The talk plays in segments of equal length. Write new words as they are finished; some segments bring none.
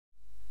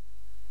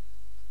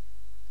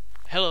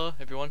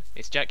everyone,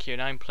 it's Jack here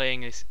and I'm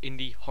playing this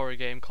indie horror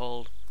game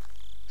called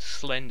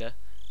Slender.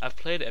 I've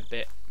played it a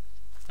bit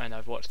and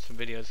I've watched some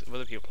videos of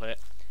other people play it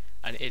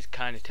and it is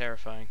kind of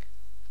terrifying.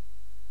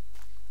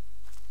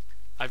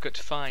 I've got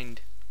to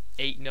find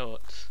 8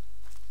 notes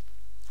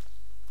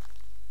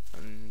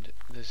and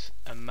there's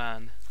a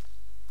man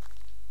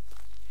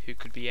who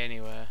could be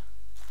anywhere.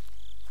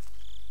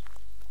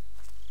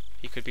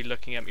 He could be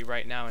looking at me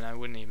right now and I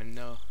wouldn't even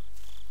know.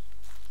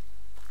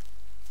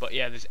 But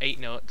yeah, there's 8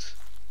 notes.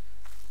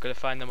 Gotta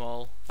find them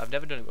all. I've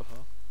never done it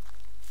before.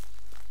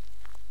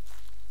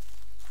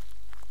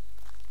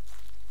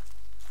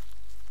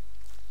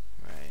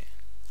 Right.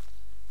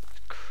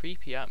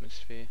 Creepy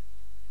atmosphere.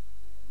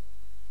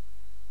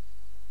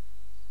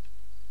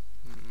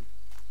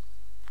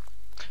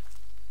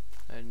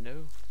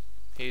 No.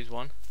 Here's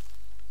one.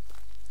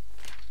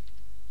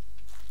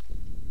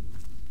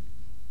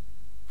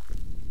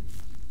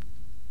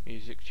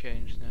 Music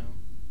changed now.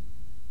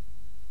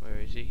 Where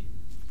is he?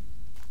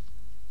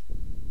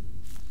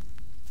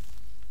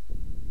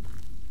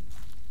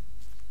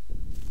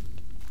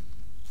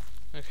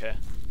 Okay.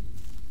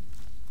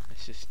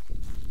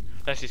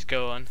 Let's just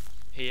go on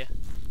here.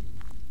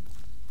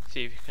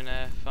 See if you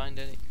can find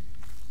any.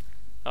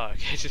 Oh,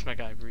 okay, it's just my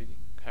guy breathing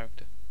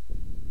character.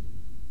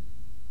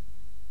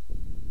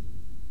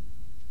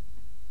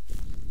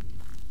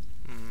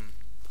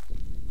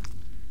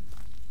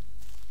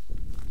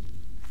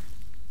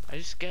 I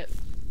just get.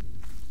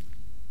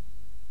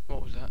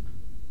 What was that?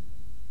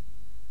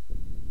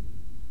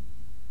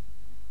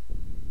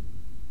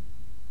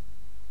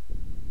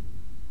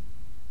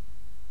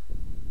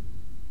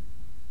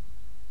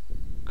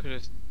 Could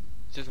have.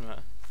 Doesn't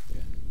matter.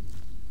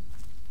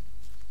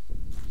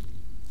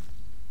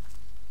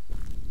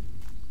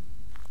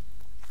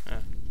 Okay.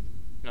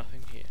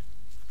 Nothing here.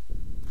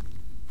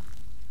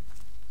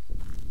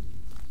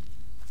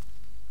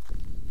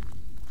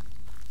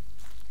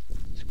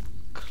 It's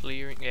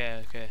clearing.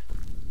 Yeah. Okay.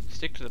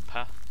 Stick to the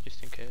path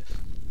just in case.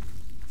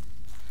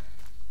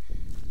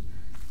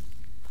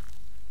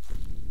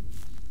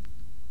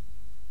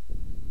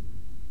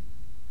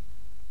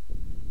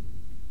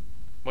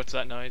 What's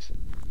that noise?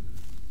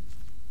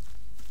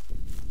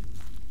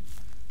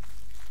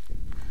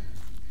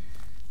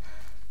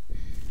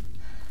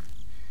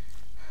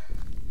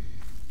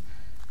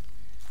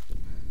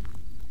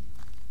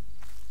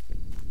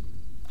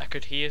 I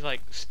could hear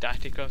like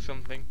static or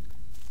something.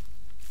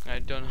 I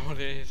don't know what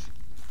it is.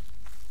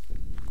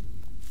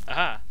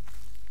 Aha!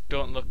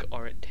 Don't look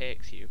or it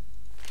takes you.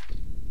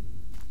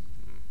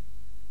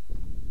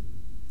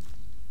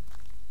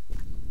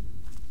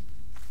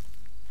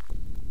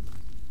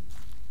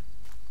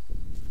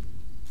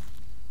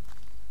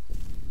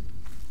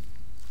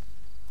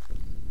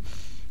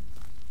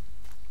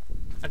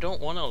 I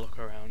don't want to look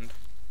around,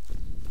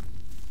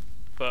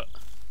 but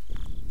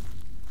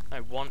I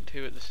want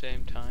to at the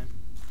same time.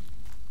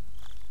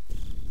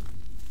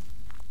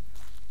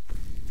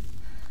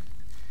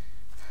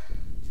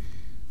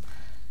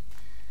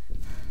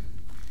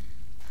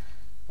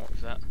 What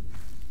was that?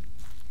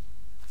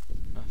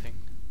 Nothing.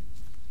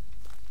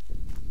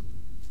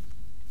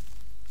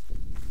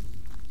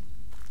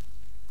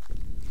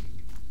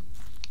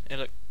 Hey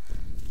look,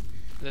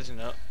 there's a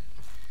note.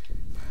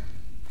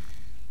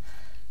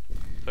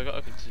 Forgot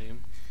I could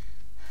zoom.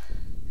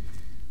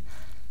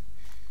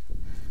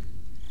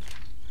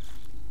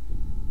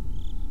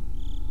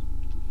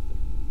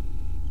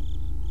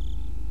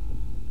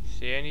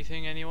 See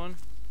anything, anyone?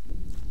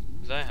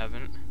 'Cause I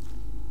haven't.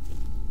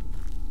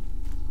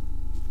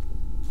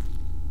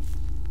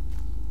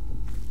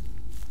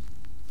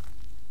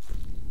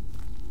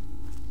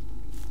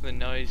 The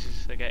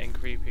noises are getting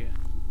creepier.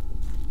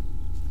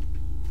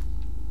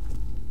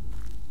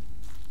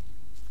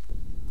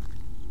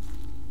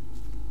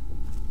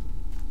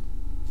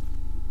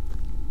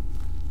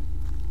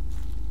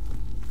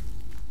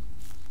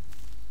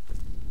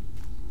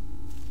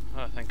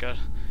 Oh, thank God.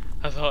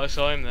 I thought I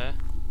saw him there.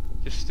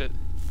 Just stood.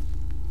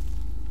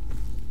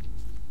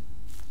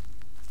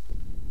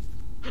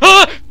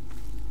 Ah!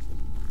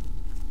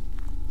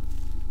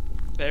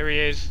 There he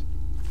is.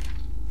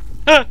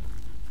 Ah!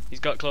 He's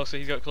got closer,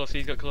 he's got closer,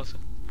 he's got closer.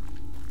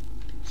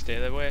 Stay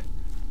their way.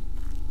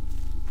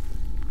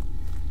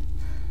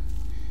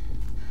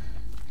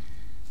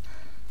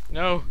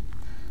 No.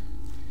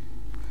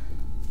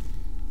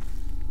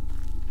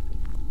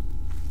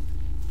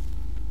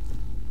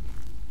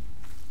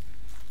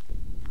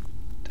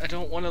 I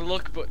don't want to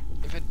look, but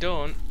if I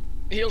don't,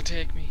 he'll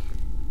take me.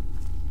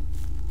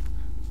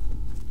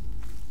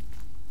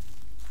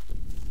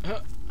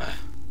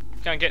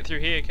 Can't get through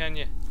here, can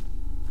you?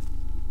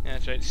 Yeah,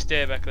 that's right.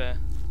 Stay back there.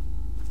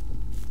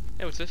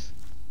 Hey, what's this?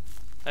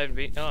 I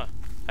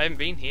haven't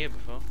been here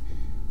before.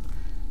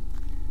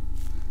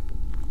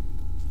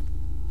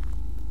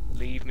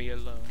 Leave me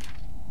alone.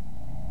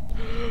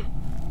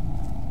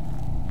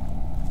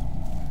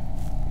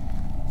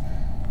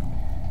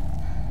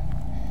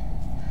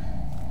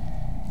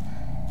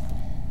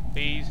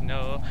 Please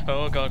no.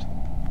 Oh God.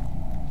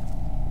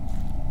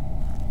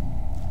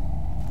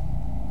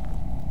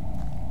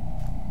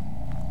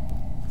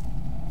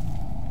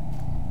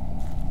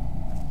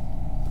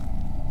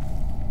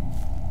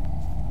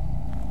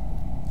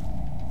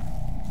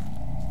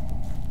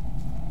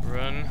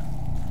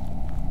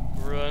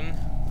 run.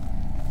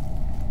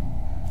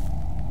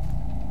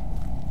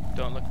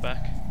 Don't look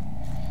back.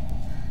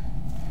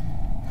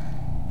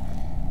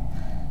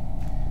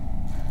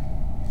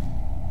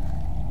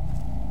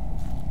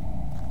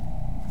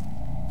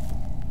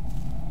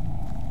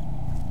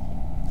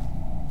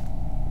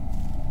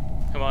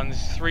 Come on,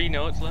 there's 3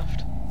 notes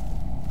left.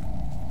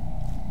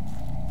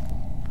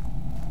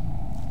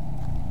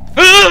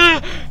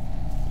 Ah!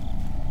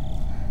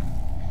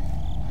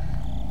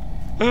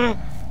 Ah!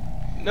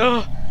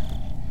 No!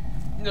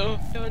 No!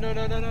 No! No!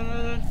 No! No! No! No!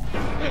 No!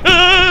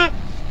 Ah!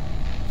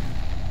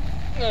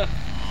 Ah!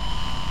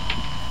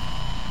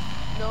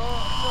 No!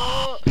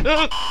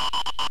 No!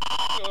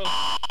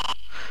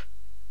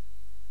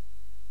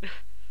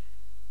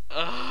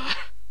 Ah!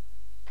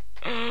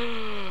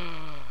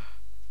 Ah!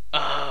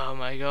 Oh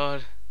my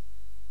god.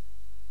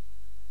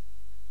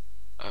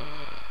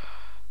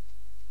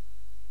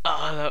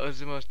 Oh, that was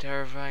the most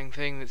terrifying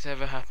thing that's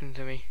ever happened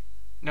to me.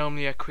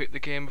 Normally I quit the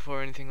game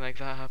before anything like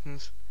that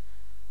happens.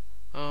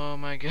 Oh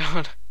my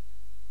god.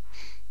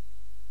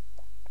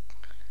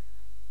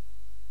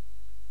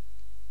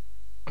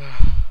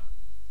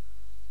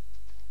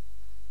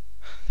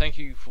 Thank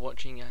you for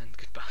watching and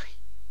goodbye.